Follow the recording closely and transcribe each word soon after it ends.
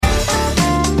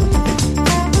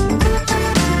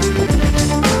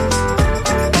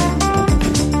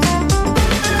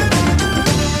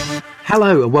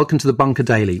Hello and welcome to the Bunker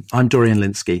Daily. I'm Dorian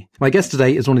Linsky. My guest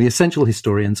today is one of the essential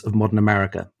historians of modern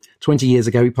America. 20 years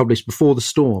ago, he published Before the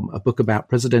Storm, a book about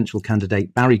presidential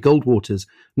candidate Barry Goldwater's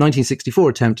 1964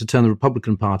 attempt to turn the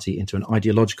Republican Party into an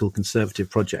ideological conservative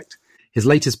project. His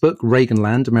latest book,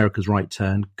 Reaganland, America's Right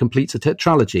Turn, completes a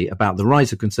tetralogy about the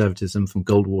rise of conservatism from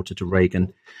Goldwater to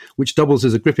Reagan, which doubles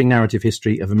as a gripping narrative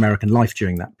history of American life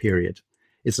during that period.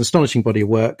 It's an astonishing body of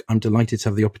work. I'm delighted to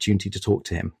have the opportunity to talk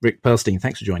to him. Rick Perlstein,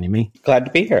 thanks for joining me. Glad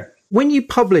to be here. When you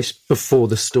published Before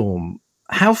the Storm,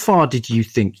 how far did you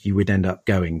think you would end up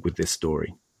going with this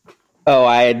story? Oh,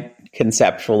 I had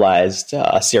conceptualized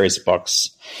a series of books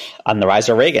on the rise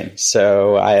of Reagan.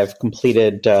 So I have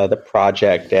completed the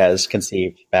project as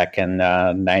conceived back in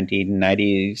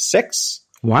 1996.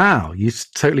 Wow, you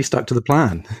totally stuck to the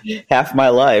plan. Half my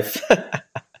life.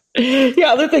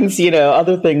 Yeah, other things,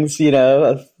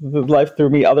 life threw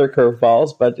me other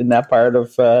curveballs, but in that part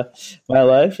of my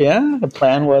life, the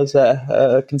plan was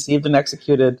conceived and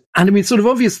executed. And I mean, it's sort of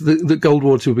obvious that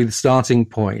Goldwater would be the starting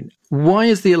point. Why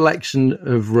is the election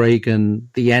of Reagan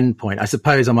the end point? I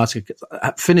suppose I'm asking,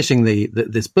 finishing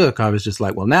this book, I was just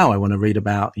like, well, now I want to read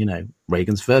about,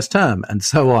 Reagan's first term and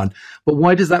so on. But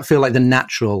why does that feel like the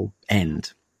natural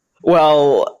end?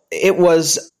 Well, it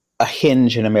was a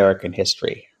hinge in American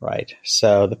history, right?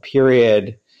 So the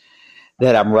period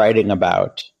that I'm writing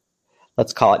about,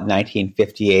 let's call it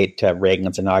 1958 to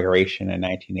Reagan's inauguration in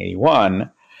 1981,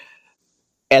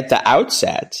 at the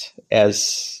outset,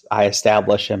 as I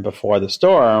established in Before the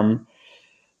Storm,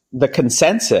 the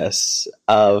consensus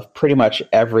of pretty much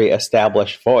every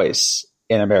established voice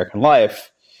in American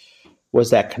life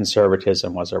was that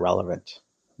conservatism was irrelevant,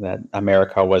 that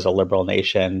America was a liberal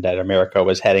nation, that America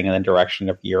was heading in the direction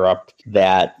of Europe,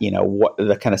 that,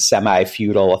 the kind of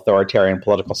semi-feudal authoritarian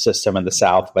political system in the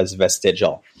South was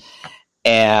vestigial.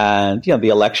 And, the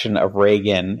election of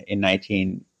Reagan in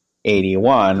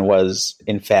 1981 was,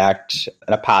 in fact,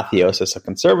 an apotheosis of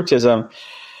conservatism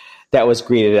that was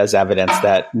greeted as evidence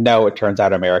that, no, it turns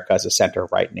out America is a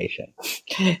center-right nation.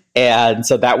 And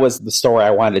so that was the story I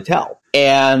wanted to tell.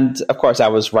 And, of course, I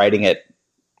was writing it,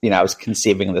 I was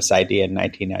conceiving this idea in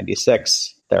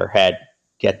 1996. There had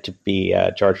yet to be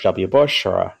George W. Bush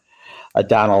or a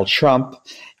Donald Trump.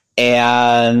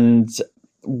 And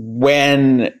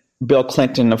when Bill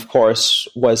Clinton, of course,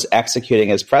 was executing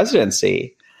his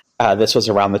presidency, this was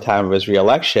around the time of his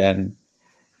reelection,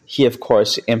 he, of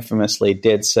course, infamously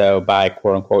did so by,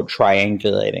 quote unquote,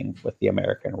 triangulating with the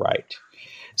American right.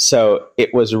 So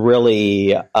it was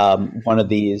really one of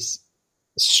these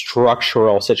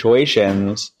structural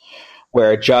situations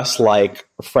where, just like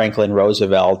Franklin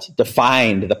Roosevelt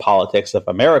defined the politics of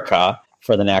America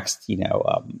for the next,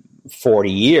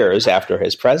 40 years after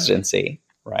his presidency,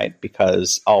 right?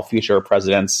 Because all future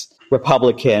presidents,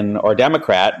 Republican or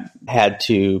Democrat, had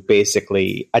to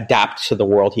basically adapt to the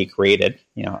world he created.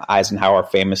 Eisenhower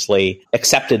famously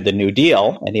accepted the New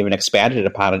Deal and even expanded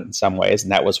upon it in some ways.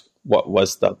 And that was what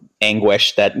was the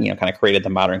anguish that, kind of created the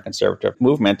modern conservative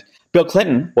movement. Bill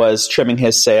Clinton was trimming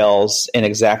his sails in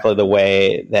exactly the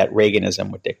way that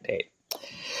Reaganism would dictate.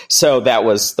 So that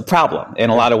was the problem. In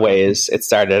a lot of ways, it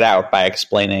started out by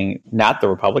explaining not the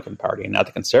Republican Party, not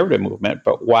the conservative movement,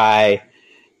 but why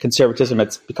conservatism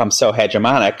has become so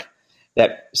hegemonic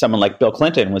that someone like Bill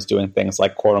Clinton was doing things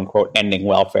like, quote unquote, ending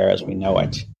welfare as we know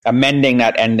it, amending,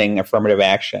 not ending, affirmative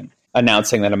action,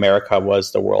 announcing that America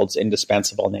was the world's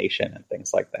indispensable nation and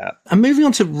things like that. And moving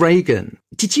on to Reagan,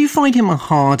 did you find him a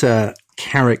harder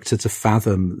character to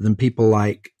fathom than people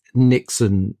like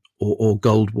Nixon or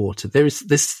Goldwater? There's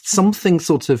something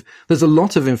there's a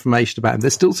lot of information about him. There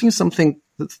still seems something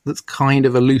that's kind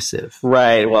of elusive.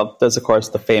 Right. Well, there's, of course,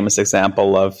 the famous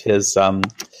example of his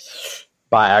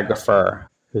biographer,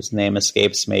 whose name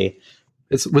escapes me.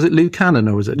 Was it Lou Cannon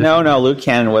or was it? No, Lou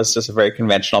Cannon was just a very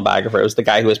conventional biographer. It was the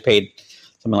guy who was paid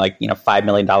something like, $5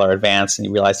 million advance, and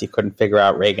he realized he couldn't figure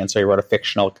out Reagan, so he wrote a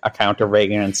fictional account of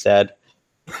Reagan instead.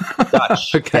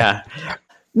 Dutch. Okay. Yeah.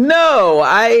 No,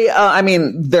 I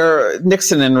mean,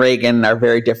 Nixon and Reagan are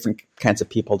very different kinds of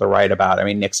people to write about. I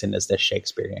mean, Nixon is this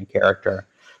Shakespearean character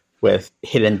with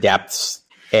hidden depths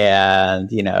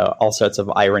and, all sorts of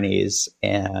ironies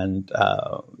and,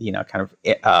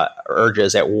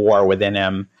 urges at war within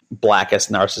him, blackest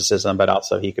narcissism, but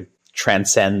also he could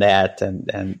transcend that and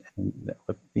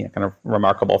kind of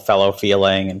remarkable fellow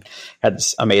feeling, and had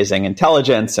this amazing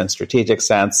intelligence and strategic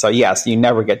sense. So yes, you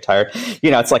never get tired.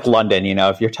 It's like London,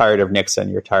 if you're tired of Nixon,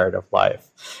 you're tired of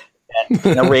life.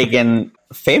 And Reagan,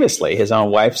 famously, his own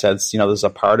wife says, there's a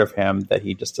part of him that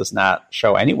he just does not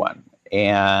show anyone.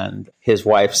 And his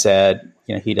wife said,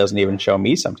 he doesn't even show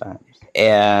me sometimes.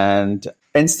 And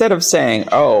instead of saying,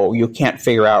 oh, you can't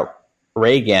figure out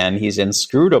Reagan, he's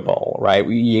inscrutable, right?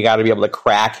 You got to be able to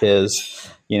crack his,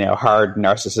 hard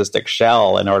narcissistic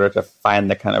shell in order to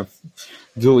find the kind of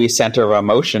gooey center of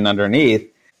emotion underneath.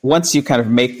 Once you kind of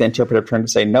make the interpretive turn to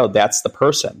say, no, that's the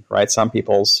person, right? Some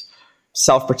people's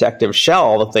self-protective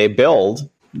shell that they build,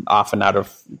 often out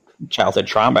of childhood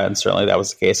trauma, and certainly that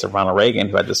was the case of Ronald Reagan,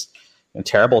 who had this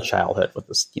terrible childhood with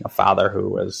this father who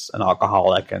was an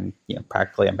alcoholic and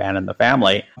practically abandoned the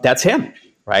family. That's him,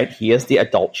 right? He is the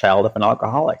adult child of an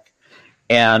alcoholic.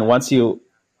 And once you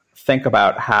think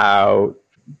about how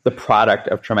the product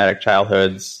of traumatic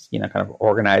childhoods, kind of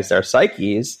organize their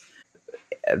psyches,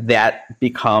 that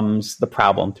becomes the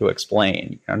problem to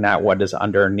explain, not what is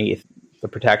underneath the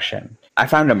protection. I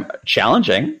found him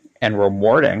challenging and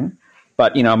rewarding.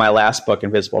 But, in my last book,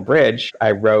 Invisible Bridge, I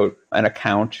wrote an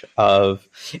account of,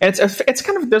 and it's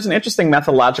kind of, there's an interesting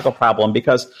methodological problem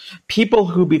because people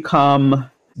who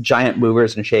become giant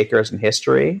movers and shakers in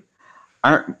history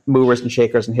aren't movers and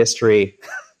shakers in history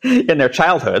in their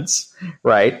childhoods,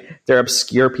 right? They're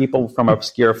obscure people from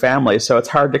obscure families. So it's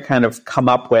hard to kind of come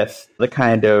up with the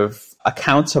kind of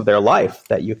accounts of their life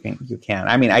that you can.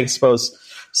 I mean, I suppose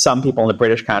some people in the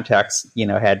British context,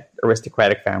 had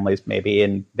aristocratic families maybe,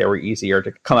 and they were easier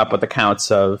to come up with accounts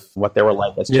of what they were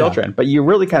like as children. But you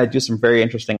really kind of do some very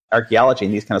interesting archaeology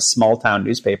in these kind of small town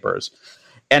newspapers.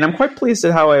 And I'm quite pleased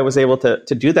at how I was able to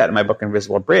do that in my book,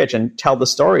 Invisible Bridge, and tell the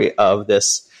story of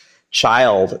this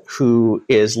child who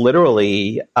is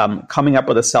literally coming up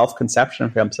with a self-conception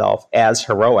of himself as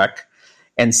heroic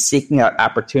and seeking out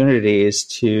opportunities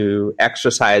to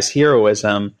exercise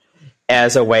heroism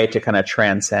as a way to kind of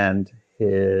transcend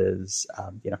his,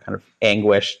 kind of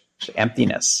anguish,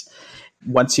 emptiness.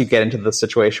 Once you get into the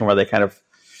situation where they kind of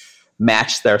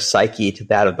match their psyche to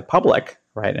that of the public,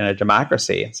 right, in a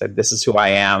democracy, and say, this is who I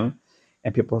am,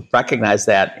 and people recognize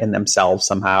that in themselves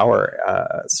somehow or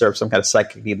serve some kind of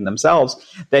psychic need in themselves,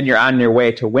 then you're on your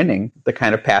way to winning the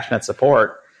kind of passionate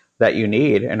support that you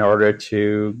need in order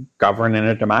to govern in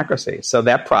a democracy. So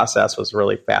that process was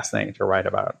really fascinating to write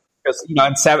about. Because,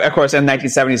 of course, in the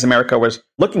 1970s, America was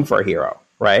looking for a hero,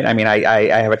 right? I mean, I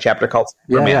have a chapter called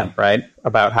Superman, right?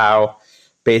 About how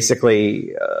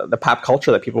basically the pop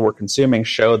culture that people were consuming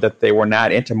showed that they were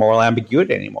not into moral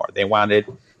ambiguity anymore. They wanted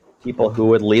people who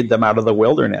would lead them out of the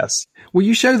wilderness. Well,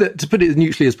 you show that, to put it as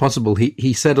neutrally as possible,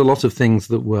 he said a lot of things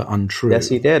that were untrue. Yes,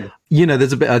 he did.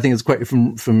 There's a bit, I think it's quite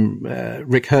from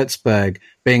Rick Perlstein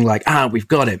being like, we've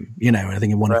got him, and I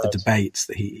think in one of the debates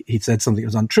that he said something that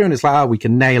was untrue, and it's like, we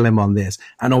can nail him on this.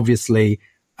 And obviously,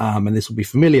 and this will be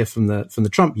familiar from the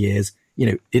Trump years,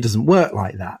 it doesn't work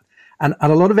like that. And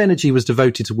a lot of energy was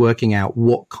devoted to working out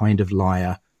what kind of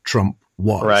liar Trump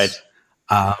was. Right.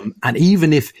 And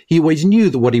even if he always knew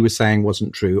that what he was saying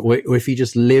wasn't true, or if he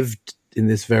just lived in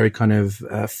this very kind of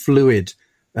fluid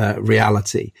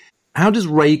reality, how does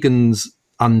Reagan's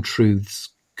untruths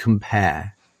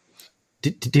compare?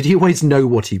 Did he always know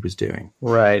what he was doing?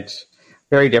 Right.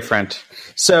 Very different.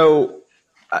 So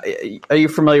are you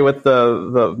familiar with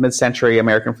the mid-century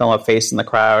American film A Face in the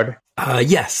Crowd?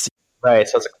 Yes. Right.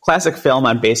 So it's a classic film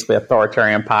on basically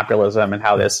authoritarian populism and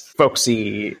how this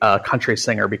folksy country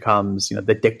singer becomes,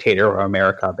 the dictator of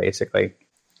America, basically.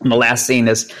 And the last scene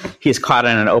is he's caught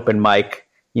in an open mic,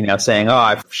 saying,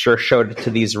 I've sure showed it to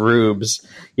these rubes,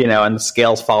 and the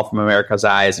scales fall from America's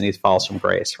eyes and he falls from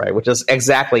grace, right? Which is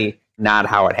exactly not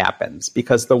how it happens,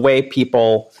 because the way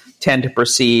people tend to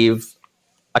perceive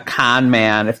a con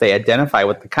man, if they identify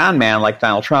with the con man like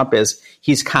Donald Trump, is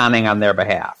he's conning on their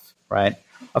behalf, right?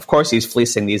 Of course, he's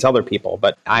fleecing these other people,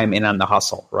 but I'm in on the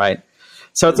hustle, right?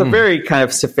 So it's a very kind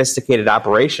of sophisticated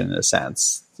operation in a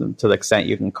sense, to the extent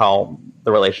you can call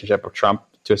the relationship of Trump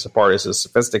to his supporters as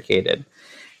sophisticated.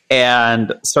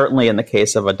 And certainly in the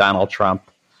case of a Donald Trump,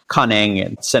 cunning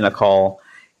and cynical,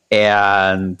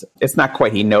 and it's not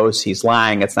quite he knows he's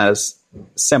lying. It's not as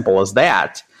simple as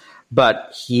that.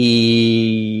 But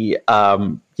he,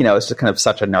 is just kind of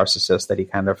such a narcissist that he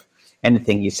kind of,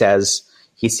 anything he says,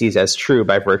 he sees as true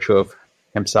by virtue of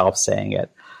himself saying it.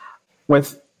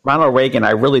 With Ronald Reagan,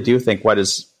 I really do think what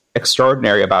is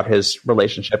extraordinary about his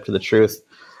relationship to the truth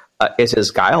is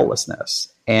his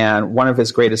guilelessness. And one of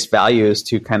his greatest values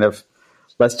to kind of,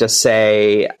 let's just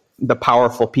say, the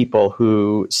powerful people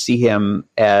who see him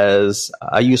as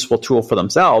a useful tool for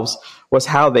themselves was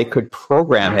how they could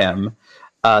program him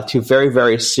to very,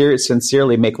 very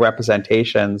sincerely make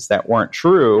representations that weren't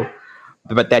true,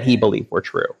 but that he believed were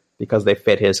true, because they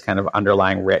fit his kind of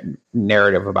underlying written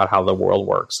narrative about how the world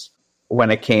works. when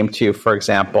it came to, for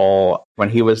example, when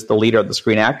he was the leader of the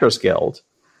Screen Actors Guild,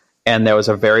 and there was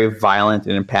a very violent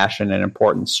and impassioned and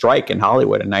important strike in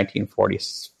Hollywood in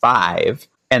 1945,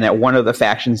 and that one of the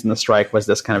factions in the strike was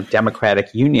this kind of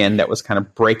democratic union that was kind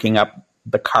of breaking up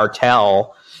the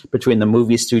cartel between the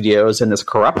movie studios and this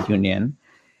corrupt union.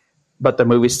 But the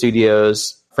movie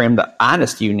studios framed the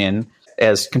honest union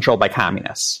as controlled by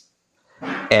communists.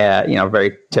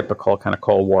 Very typical kind of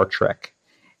Cold War trick.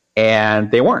 And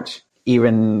they weren't.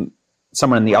 Even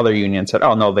someone in the other union said,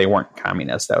 oh, no, they weren't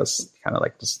communists. That was kind of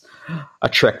like just a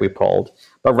trick we pulled.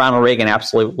 But Ronald Reagan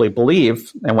absolutely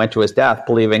believed and went to his death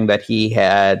believing that he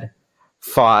had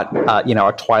fought,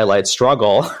 a twilight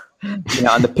struggle,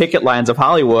 on the picket lines of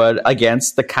Hollywood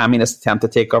against the communist attempt to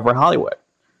take over Hollywood.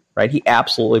 Right? He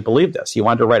absolutely believed this. He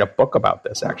wanted to write a book about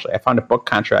this, actually. I found a book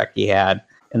contract he had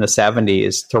in the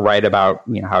 70s to write about,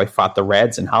 how he fought the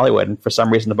Reds in Hollywood. And for some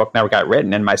reason, the book never got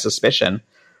written. And my suspicion,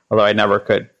 although I never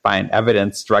could find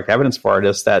direct evidence for it,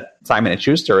 is that Simon &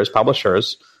 Schuster, his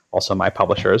publishers, also my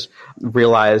publishers,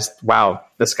 realized, wow,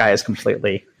 this guy is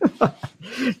completely,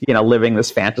 living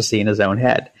this fantasy in his own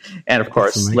head. And of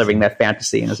course, living that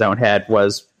fantasy in his own head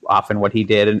was often what he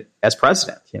did as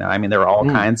president. There were all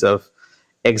kinds of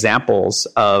examples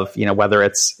of, whether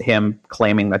it's him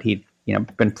claiming that he'd,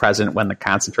 been present when the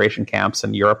concentration camps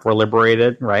in Europe were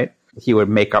liberated, right? He would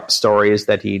make up stories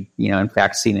that he'd, in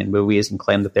fact seen in movies and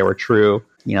claim that they were true.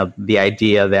 The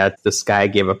idea that this guy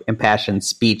gave an impassioned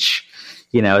speech,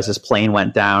 as his plane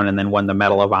went down and then won the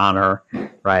Medal of Honor,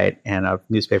 right? And a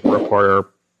newspaper reporter,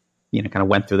 kind of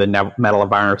went through the Medal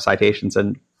of Honor citations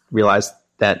and realized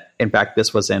that, in fact,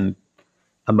 this was in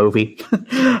a movie.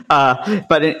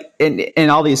 But in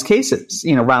all these cases,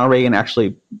 Ronald Reagan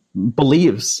actually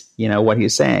believes, what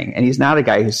he's saying. And he's not a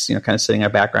guy who's, kind of sitting in the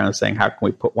background and saying, how can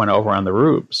we put one over on the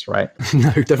rubes, right?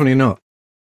 No, definitely not.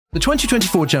 The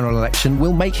 2024 general election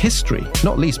will make history,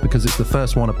 not least because it's the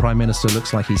first one a Prime Minister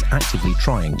looks like he's actively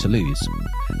trying to lose.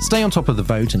 Stay on top of the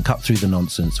vote and cut through the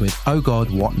nonsense with Oh God,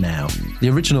 What Now?, the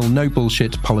original no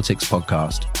bullshit politics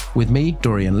podcast. With me,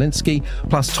 Dorian Lynskey,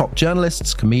 plus top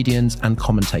journalists, comedians and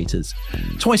commentators.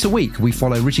 Twice a week, we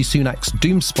follow Rishi Sunak's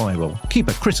doom spiral, keep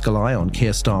a critical eye on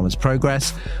Keir Starmer's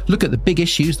progress, look at the big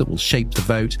issues that will shape the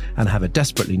vote and have a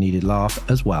desperately needed laugh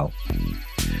as well.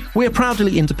 We're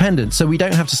proudly independent, so we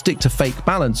don't have to stick to fake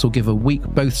balance or give a weak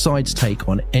both sides take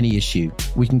on any issue.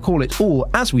 We can call it all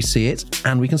as we see it,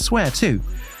 and we can swear too.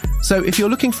 So if you're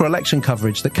looking for election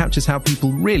coverage that captures how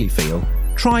people really feel,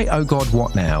 try Oh God,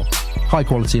 What Now? High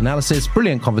quality analysis,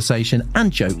 brilliant conversation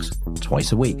and jokes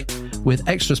twice a week, with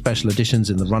extra special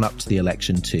editions in the run-up to the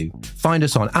election too. Find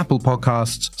us on Apple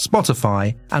Podcasts,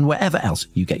 Spotify, and wherever else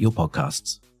you get your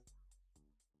podcasts.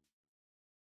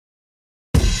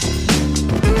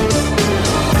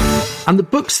 And the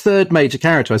book's third major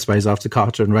character, I suppose, after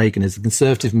Carter and Reagan, is the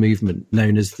conservative movement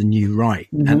known as the New Right.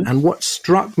 Mm-hmm. And what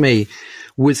struck me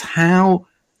was how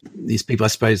these people, I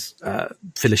suppose,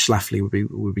 Phyllis Schlafly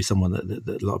would be someone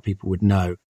that a lot of people would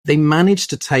know. They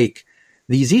managed to take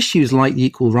these issues like the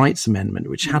Equal Rights Amendment,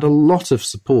 which had a lot of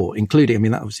support, including,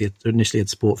 that obviously initially had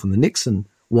support from the Nixon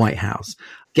White House,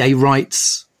 gay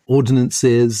rights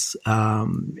ordinances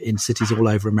in cities all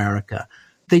over America.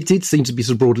 They did seem to be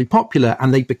so broadly popular,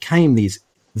 and they became these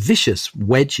vicious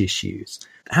wedge issues.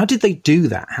 How did they do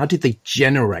that? How did they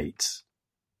generate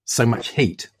so much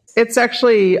heat? It's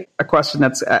actually a question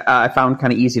that's I found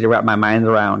kind of easy to wrap my mind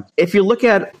around. If you look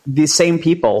at these same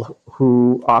people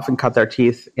who often cut their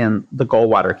teeth in the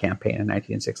Goldwater campaign in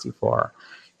 1964,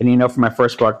 and from my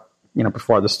first book,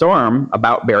 Before the Storm,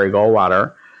 about Barry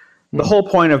Goldwater, the whole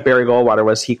point of Barry Goldwater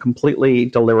was he completely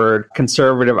delivered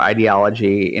conservative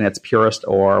ideology in its purest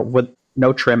ore with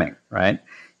no trimming, right?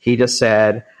 He just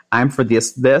said, I'm for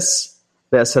this, and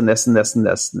this, and this, and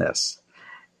this, and this,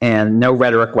 and no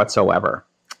rhetoric whatsoever.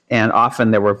 And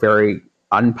often they were very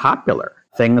unpopular.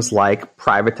 Things like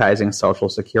privatizing Social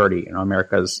Security,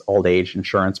 America's old age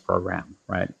insurance program,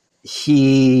 right?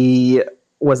 He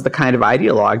was the kind of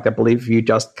ideologue that believed if you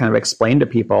just kind of explain to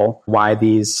people why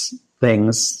these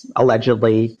things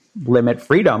allegedly limit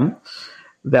freedom,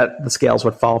 that the scales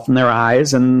would fall from their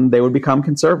eyes and they would become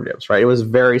conservatives, right? It was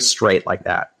very straight like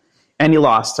that. And he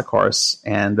lost, of course,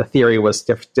 and the theory was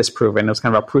disproven. It was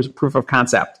kind of a proof of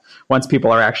concept. Once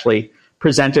people are actually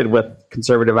presented with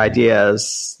conservative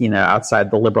ideas,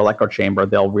 outside the liberal echo chamber,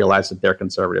 they'll realize that they're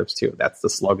conservatives too. That's the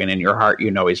slogan, in your heart,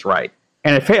 he's right.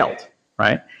 And it failed,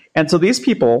 right? And so these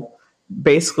people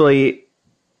basically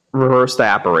reversed the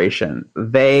operation.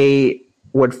 They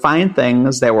would find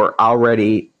things that were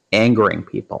already angering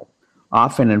people,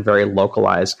 often in very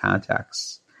localized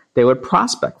contexts. They would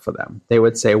prospect for them. They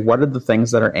would say, what are the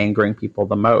things that are angering people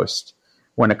the most?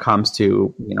 when it comes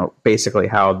to, basically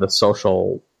how the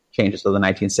social changes of the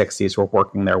 1960s were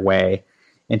working their way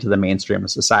into the mainstream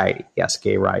of society. Yes,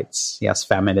 gay rights. Yes,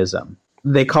 feminism.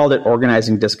 They called it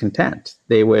organizing discontent.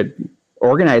 They would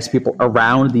organize people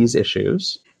around these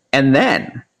issues, and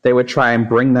then they would try and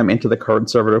bring them into the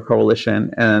conservative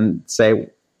coalition and say,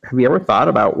 have you ever thought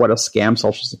about what a scam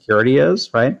Social Security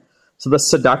is, right? So the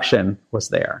seduction was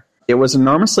there. It was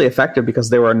enormously effective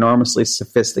because they were enormously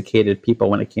sophisticated people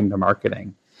when it came to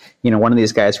marketing. One of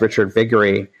these guys, Richard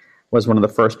Viguerie, was one of the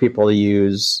first people to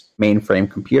use mainframe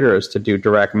computers to do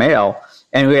direct mail.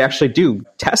 And we actually do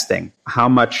testing. How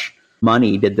much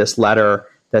money did this letter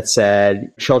that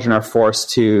said children are forced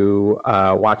to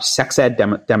watch sex ed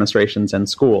demonstrations in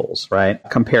schools, right?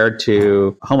 Compared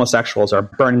to homosexuals are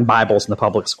burning Bibles in the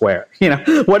public square.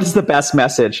 What is the best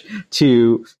message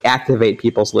to activate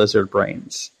people's lizard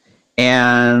brains?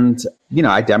 And,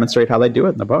 I demonstrate how they do it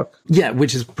in the book. Yeah,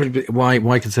 which is pretty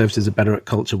why conservatives are better at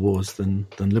culture wars than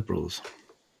liberals.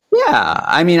 Yeah,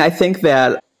 I think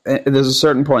that there's a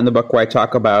certain point in the book where I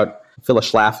talk about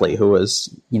Phyllis Schlafly, who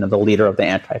was, the leader of the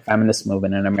anti-feminist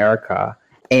movement in America.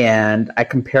 And I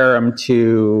compare him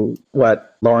to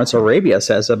what Lawrence Arabia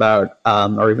says about,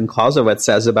 or even Clausewitz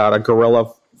says about a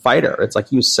guerrilla fighter. It's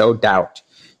like you sow doubt,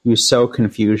 you sow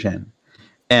confusion.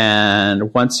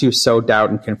 And once you sow doubt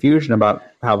and confusion about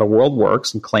how the world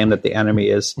works and claim that the enemy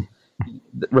is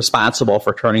responsible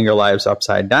for turning your lives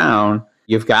upside down,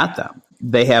 you've got them.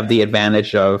 They have the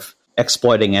advantage of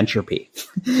exploiting entropy.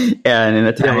 And in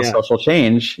a time of social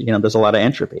change, there's a lot of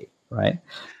entropy, right?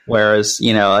 Whereas,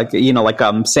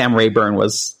 Sam Rayburn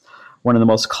was one of the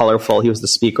most colorful. He was the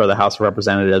Speaker of the House of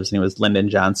Representatives, and he was Lyndon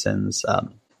Johnson's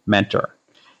mentor.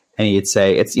 And he'd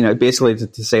say, it's, basically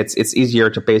to say it's easier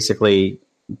to basically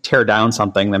tear down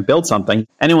something than build something.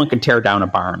 Anyone can tear down a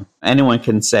barn. Anyone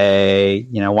can say,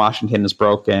 Washington is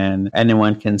broken.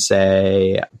 Anyone can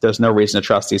say there's no reason to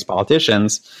trust these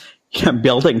politicians.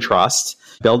 Building trust,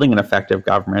 building an effective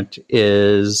government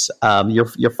is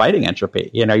you're fighting entropy.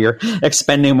 You're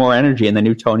expending more energy in the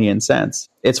Newtonian sense.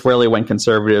 It's really when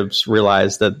conservatives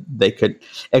realized that they could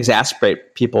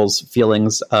exacerbate people's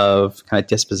feelings of kind of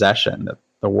dispossession, that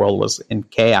the world was in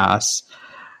chaos,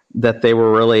 that they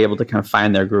were really able to kind of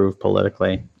find their groove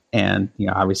politically. And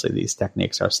obviously these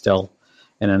techniques are still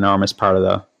an enormous part of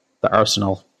the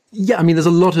arsenal. Yeah, there's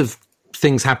a lot of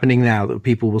things happening now that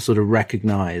people will sort of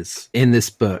recognize in this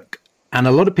book. And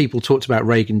a lot of people talked about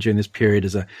Reagan during this period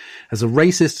as a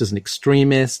racist, as an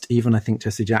extremist. Even I think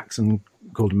Jesse Jackson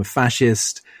called him a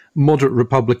fascist. Moderate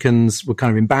Republicans were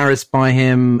kind of embarrassed by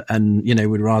him and,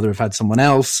 would rather have had someone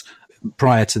else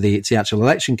prior to the actual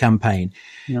election campaign.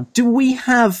 Yeah. Do we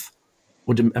have,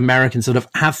 or do Americans sort of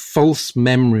have false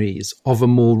memories of a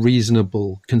more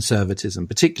reasonable conservatism,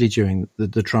 particularly during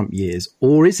the Trump years?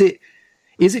 Or is it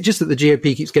just that the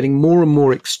GOP keeps getting more and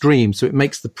more extreme, so it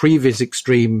makes the previous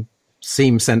extreme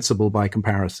seem sensible by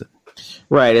comparison?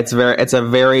 Right. It's a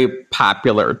very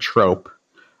popular trope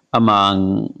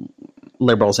among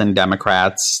liberals and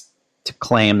Democrats to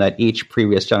claim that each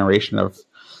previous generation of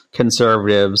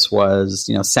conservatives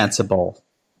was, sensible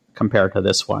compared to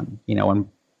this one. When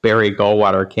Barry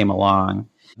Goldwater came along,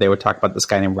 they would talk about this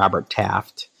guy named Robert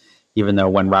Taft, even though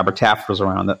when Robert Taft was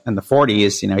around in the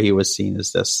 40s, he was seen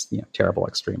as this terrible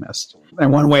extremist.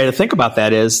 And one way to think about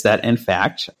that is that, in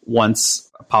fact,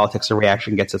 once politics of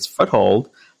reaction gets its foothold,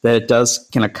 that it does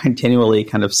kind of continually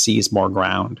kind of seize more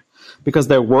ground because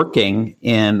they're working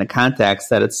in a context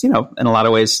that it's, in a lot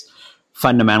of ways,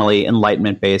 fundamentally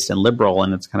Enlightenment-based and liberal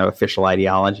in its kind of official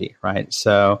ideology, right?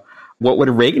 So what would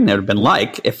Reagan have been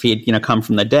like if he'd, come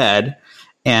from the dead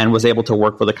and was able to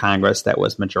work with a Congress that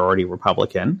was majority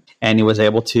Republican, and he was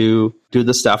able to do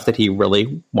the stuff that he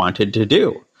really wanted to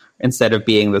do instead of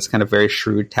being this kind of very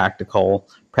shrewd, tactical,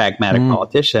 pragmatic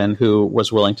politician who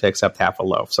was willing to accept half a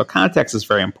loaf. So context is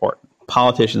very important.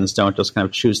 Politicians don't just kind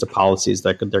of choose the policies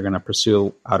that they're going to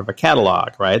pursue out of a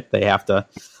catalog, right? They have to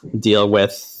deal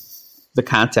with the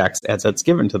context as it's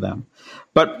given to them.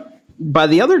 But by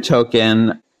the other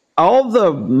token, all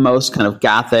the most kind of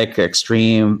gothic,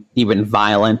 extreme, even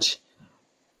violent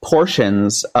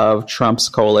portions of Trump's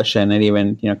coalition and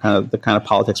even, kind of the kind of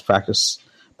politics practiced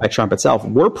by Trump itself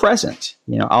were present,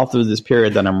 all through this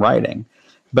period that I'm writing.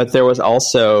 But there was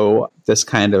also this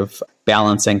kind of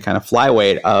balancing kind of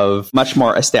flyweight of much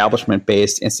more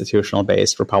establishment-based,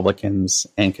 institutional-based Republicans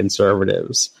and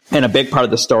conservatives. And a big part of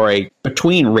the story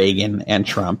between Reagan and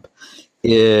Trump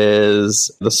is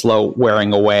the slow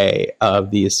wearing away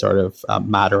of these sort of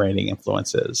moderating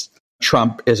influences.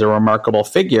 Trump is a remarkable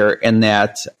figure in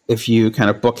that if you kind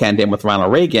of bookend him with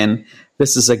Ronald Reagan,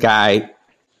 this is a guy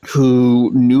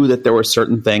who knew that there were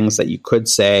certain things that you could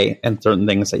say and certain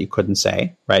things that you couldn't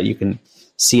say, right? You can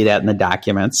see that in the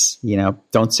documents,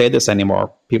 don't say this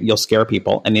anymore. You'll scare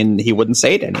people. And then he wouldn't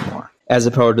say it anymore. As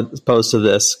opposed to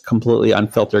this completely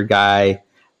unfiltered guy,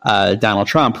 Donald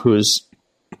Trump, whose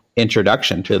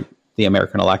introduction to the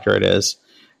American electorate is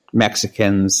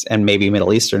Mexicans and maybe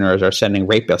Middle Easterners are sending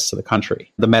rapists to the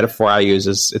country. The metaphor I use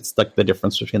is it's like the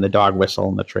difference between the dog whistle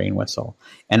and the train whistle.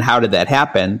 And how did that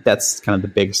happen? That's kind of the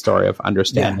big story of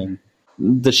understanding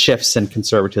the shifts in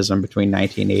conservatism between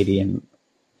 1980 and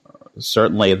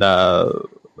certainly the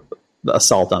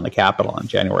assault on the Capitol on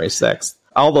January 6th.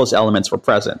 All those elements were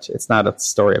present. It's not a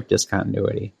story of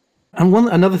discontinuity. And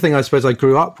another thing I suppose I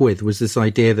grew up with was this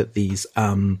idea that these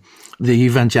the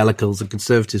evangelicals and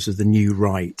conservatives of the new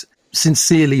right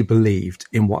sincerely believed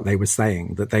in what they were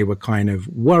saying, that they were kind of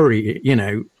worried,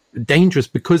 dangerous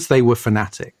because they were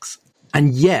fanatics.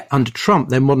 And yet, under Trump,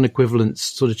 their modern equivalents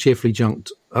sort of cheerfully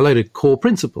junked a load of core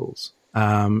principles.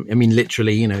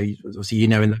 Literally, obviously,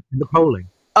 in the polling.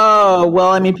 Oh,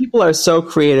 well, people are so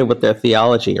creative with their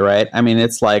theology, right?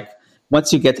 It's like,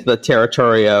 once you get to the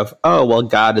territory of,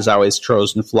 God has always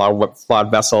chosen flawed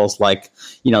vessels, like,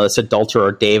 this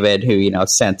adulterer David who,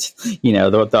 sent,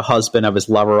 the husband of his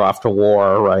lover off to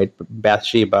war, right,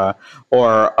 Bathsheba.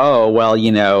 Or,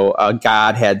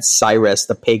 God had Cyrus,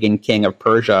 the pagan king of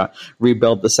Persia,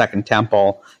 rebuild the second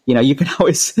temple. You can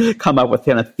always come up with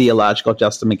kind of theological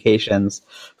justifications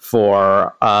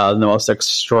for the most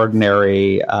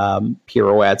extraordinary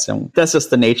pirouettes. And that's just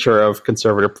the nature of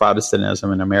conservative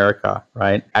Protestantism in America,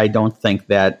 right? I don't think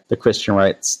that the Christian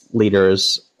rights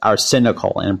leaders are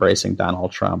cynical in embracing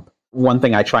Donald Trump. One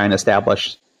thing I try and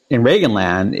establish in Reagan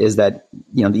land is that,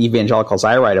 the evangelicals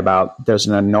I write about, there's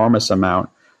an enormous amount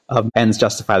of ends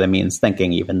justify the means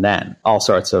thinking even then. All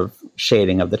sorts of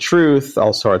shading of the truth,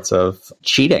 all sorts of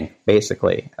cheating,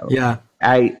 basically. Yeah.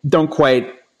 I don't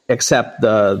quite accept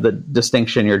the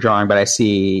distinction you're drawing, but I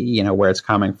see, where it's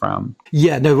coming from.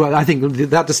 Yeah, no, well, I think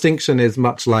that distinction is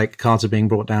much like Carter being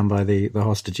brought down by the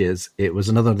hostages. It was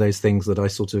another of those things that I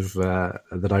sort of,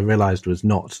 that I realized was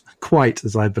not quite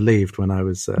as I believed when I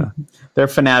was... they're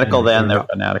fanatical then, they're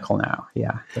fanatical now,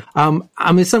 yeah.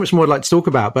 There's so much more I'd like to talk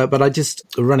about, but I just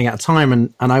running out of time,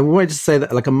 and I wanted to say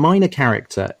that like a minor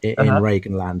character in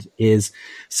Reagan land is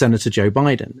Senator Joe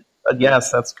Biden.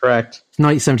 Yes, that's correct.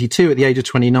 1972, at the age of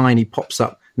 29, he pops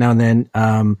up now and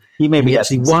then. He maybe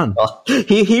actually won.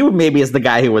 He maybe is the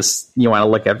guy who was, you want to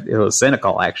look at, who was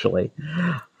cynical, actually.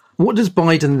 What does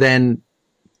Biden then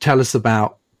tell us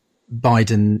about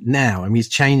Biden now? He's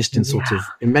changed in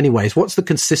in many ways. What's the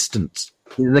consistency?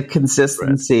 The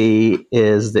consistency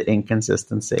is the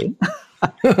inconsistency.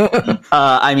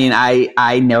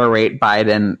 I narrate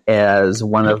Biden as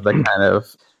one of the kind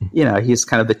of, he's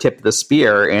kind of the tip of the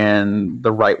spear in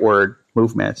the rightward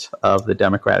movement of the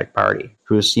Democratic Party,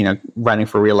 who's, running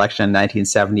for re-election in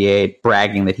 1978,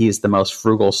 bragging that he's the most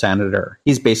frugal senator.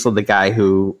 He's basically the guy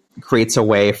who creates a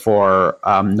way for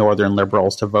Northern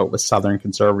liberals to vote with Southern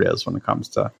conservatives when it comes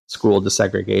to school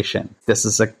desegregation. This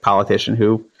is a politician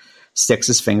who sticks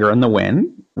his finger in the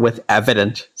wind with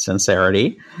evident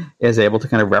sincerity, is able to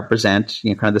kind of represent,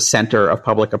 kind of the center of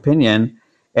public opinion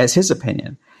as his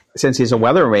opinion. Since he's a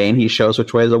weather vane, he shows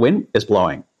which way the wind is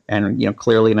blowing. And,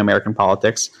 clearly in American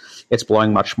politics, it's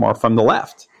blowing much more from the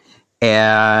left.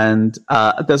 And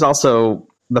there's also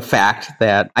the fact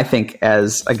that I think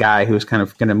as a guy who's kind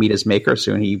of going to meet his maker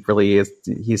soon, he really is,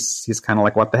 he's kind of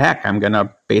like, what the heck? I'm going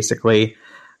to basically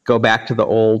go back to the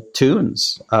old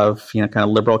tunes of, kind of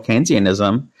liberal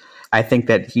Keynesianism. I think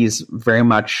that he's very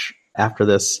much, after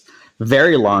this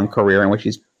very long career in which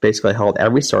he's basically held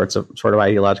every sort of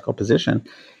ideological position,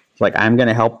 like, I'm going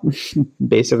to help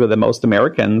basically the most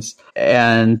Americans.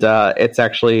 And it's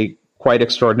actually quite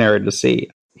extraordinary to see.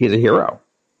 He's a hero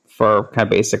for kind of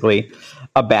basically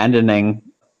abandoning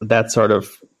that sort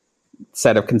of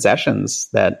set of concessions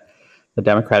that the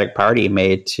Democratic Party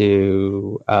made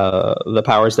to the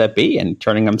powers that be and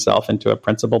turning himself into a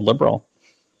principled liberal.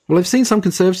 Well, I've seen some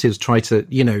conservatives try to,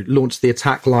 launch the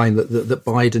attack line that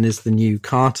Biden is the new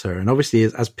Carter. And obviously,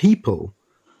 as people,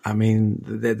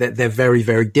 they're very,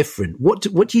 very different. What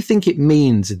do you think it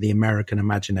means in the American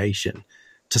imagination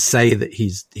to say that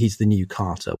he's the new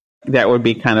Carter? That would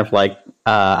be kind of like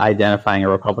identifying a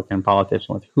Republican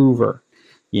politician with Hoover,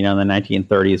 in the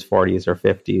 1930s, 40s, or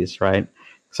 50s, right?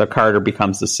 So Carter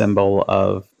becomes the symbol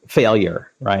of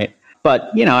failure, right? But,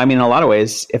 in a lot of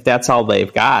ways, if that's all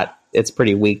they've got, it's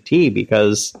pretty weak tea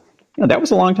because, that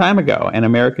was a long time ago and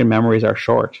American memories are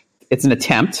short. It's an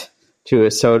attempt to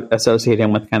associate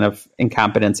him with kind of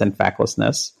incompetence and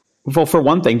fecklessness. Well, for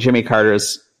one thing, Jimmy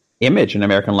Carter's image in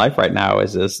American life right now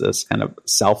is this kind of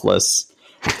selfless,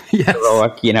 yes.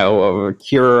 heroic,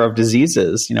 cure of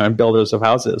diseases, and builders of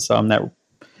houses. So I'm not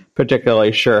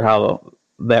particularly sure how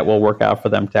that will work out for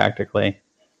them tactically.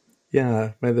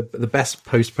 Yeah, the best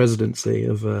post-presidency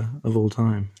of all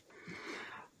time.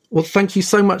 Well, thank you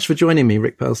so much for joining me,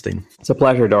 Rick Perlstein. It's a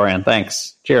pleasure, Dorian.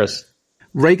 Thanks. Cheers.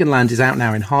 Reaganland is out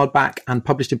now in hardback and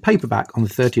published in paperback on the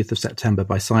 30th of September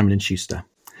by Simon & Schuster.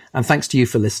 And thanks to you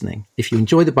for listening. If you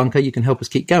enjoy The Bunker, you can help us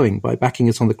keep going by backing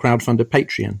us on the crowdfunder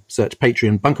Patreon. Search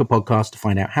Patreon Bunker Podcast to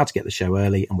find out how to get the show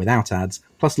early and without ads,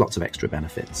 plus lots of extra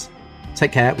benefits.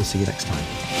 Take care. We'll see you next time.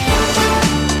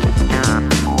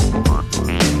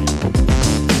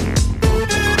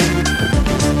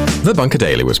 The Bunker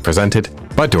Daily was presented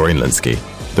by Dorian Lynskey.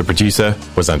 The producer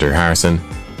was Andrew Harrison.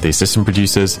 The assistant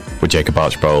producers were Jacob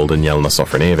Archbold and Jelena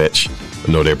Sofronievich.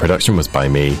 And audio production was by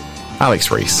me, Alex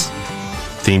Rees.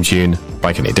 Theme tune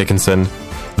by Kenny Dickinson.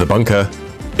 The Bunker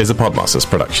is a Podmasters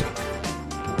production.